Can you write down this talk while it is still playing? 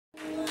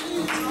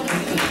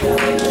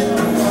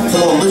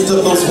lift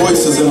up those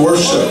voices in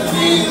worship.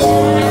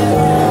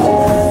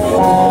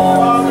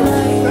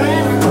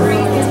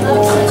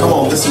 Come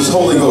on, this is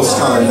Holy Ghost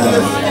time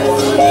now.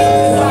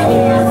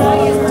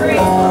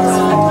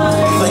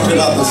 Thinking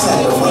about the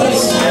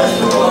sacrifice.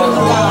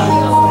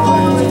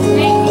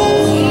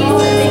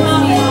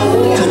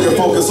 Take your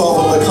focus off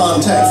of the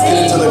context,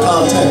 get into the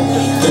content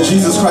that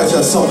Jesus Christ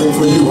has something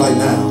for you right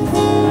now.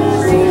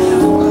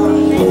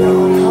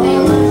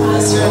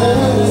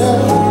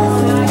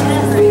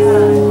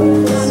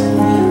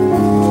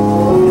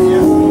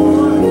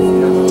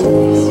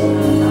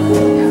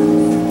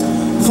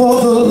 For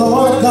the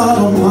Lord God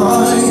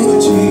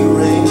Almighty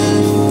reigns.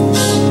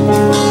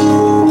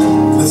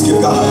 Let's give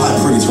God a high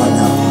praise right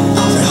now.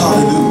 Say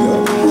hallelujah.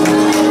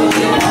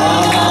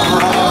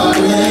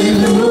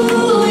 Hallelujah.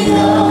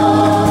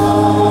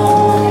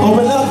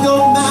 Open up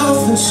your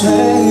mouth and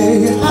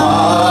say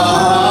hallelujah.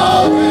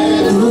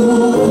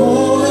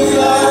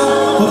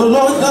 For the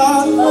Lord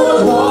God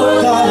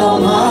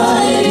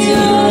Almighty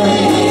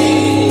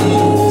reigns.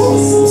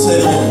 Say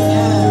it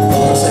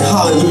again. Say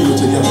hallelujah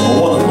together. I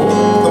want to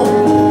go.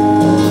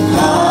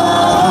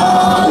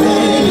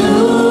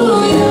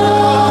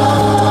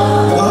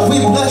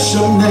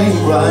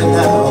 Right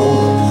now,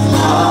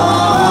 hallelujah.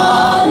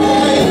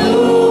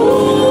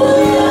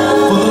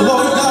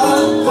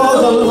 For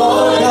the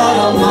Lord God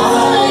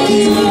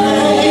Almighty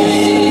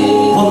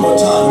reigns. One more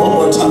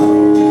time.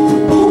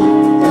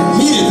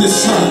 Mean it this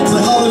time.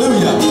 Say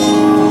hallelujah.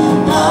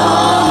 Hallelujah.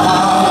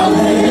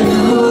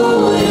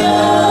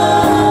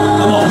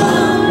 Come on.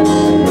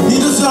 He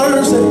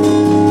deserves it.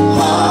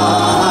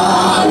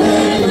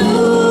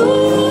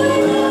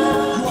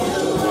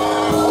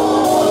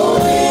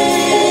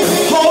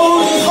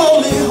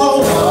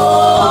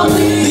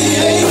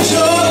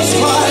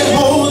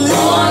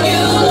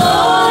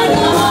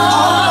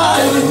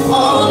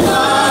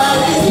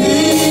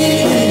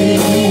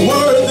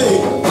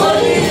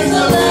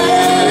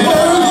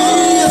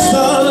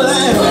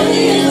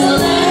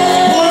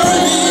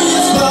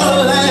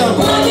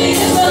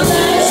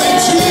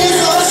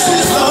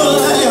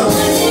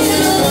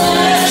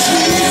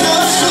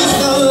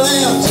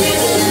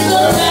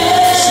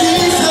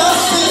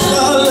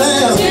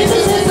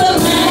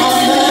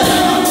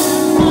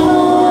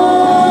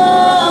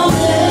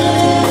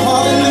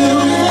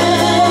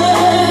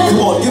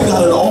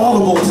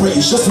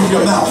 Just with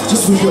your mouth,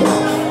 just with your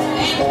mouth.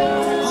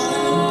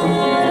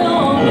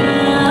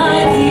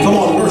 Come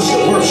on,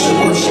 worship, worship,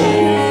 worship.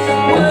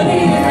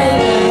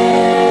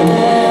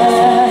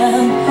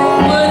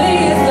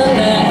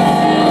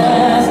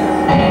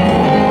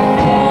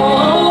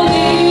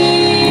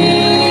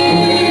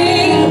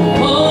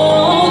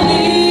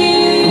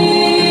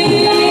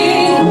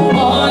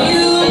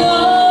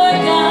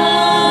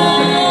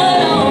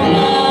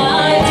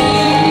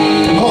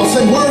 Oh,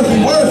 say worthy,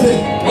 worthy.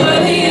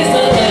 Worthy is the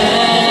Lamb.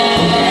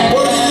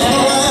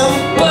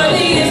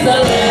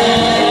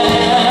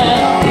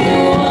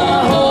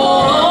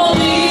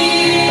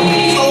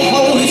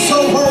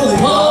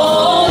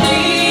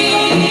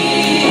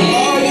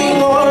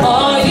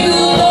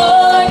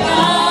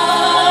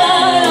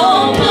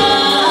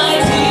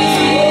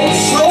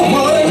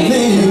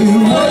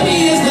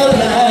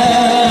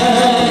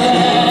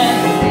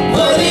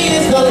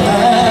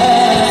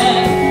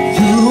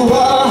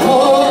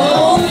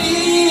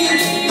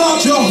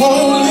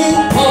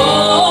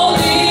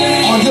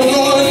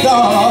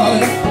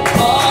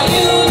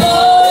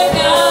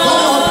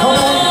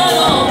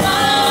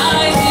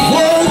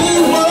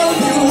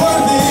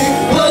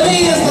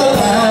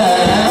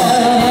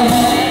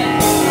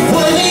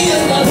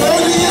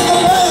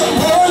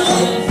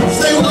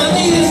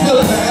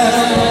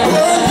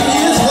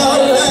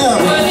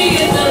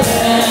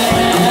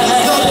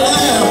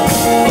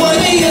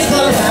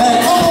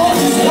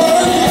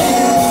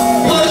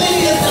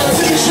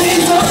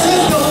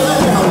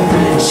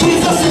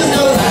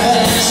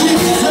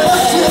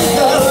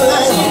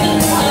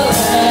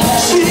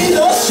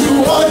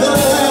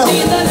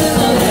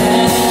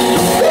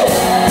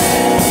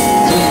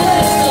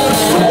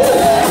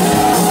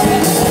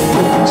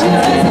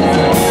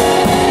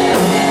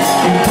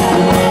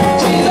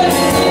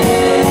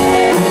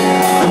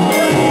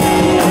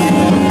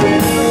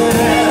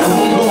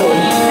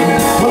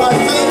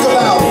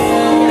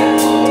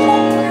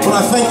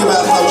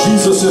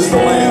 Jesus is the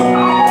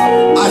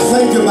Lamb. I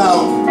think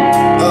about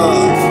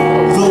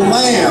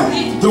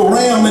the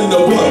ram in the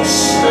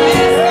bush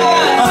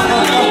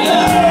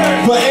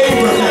for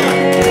Abraham.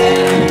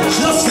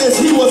 Just as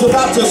he was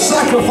about to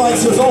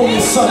sacrifice his only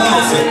son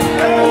Isaac.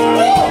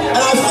 And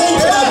I think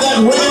about that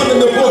ram in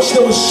the bush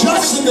that was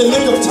just in the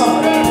nick of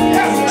time.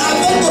 And I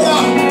think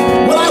about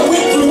when I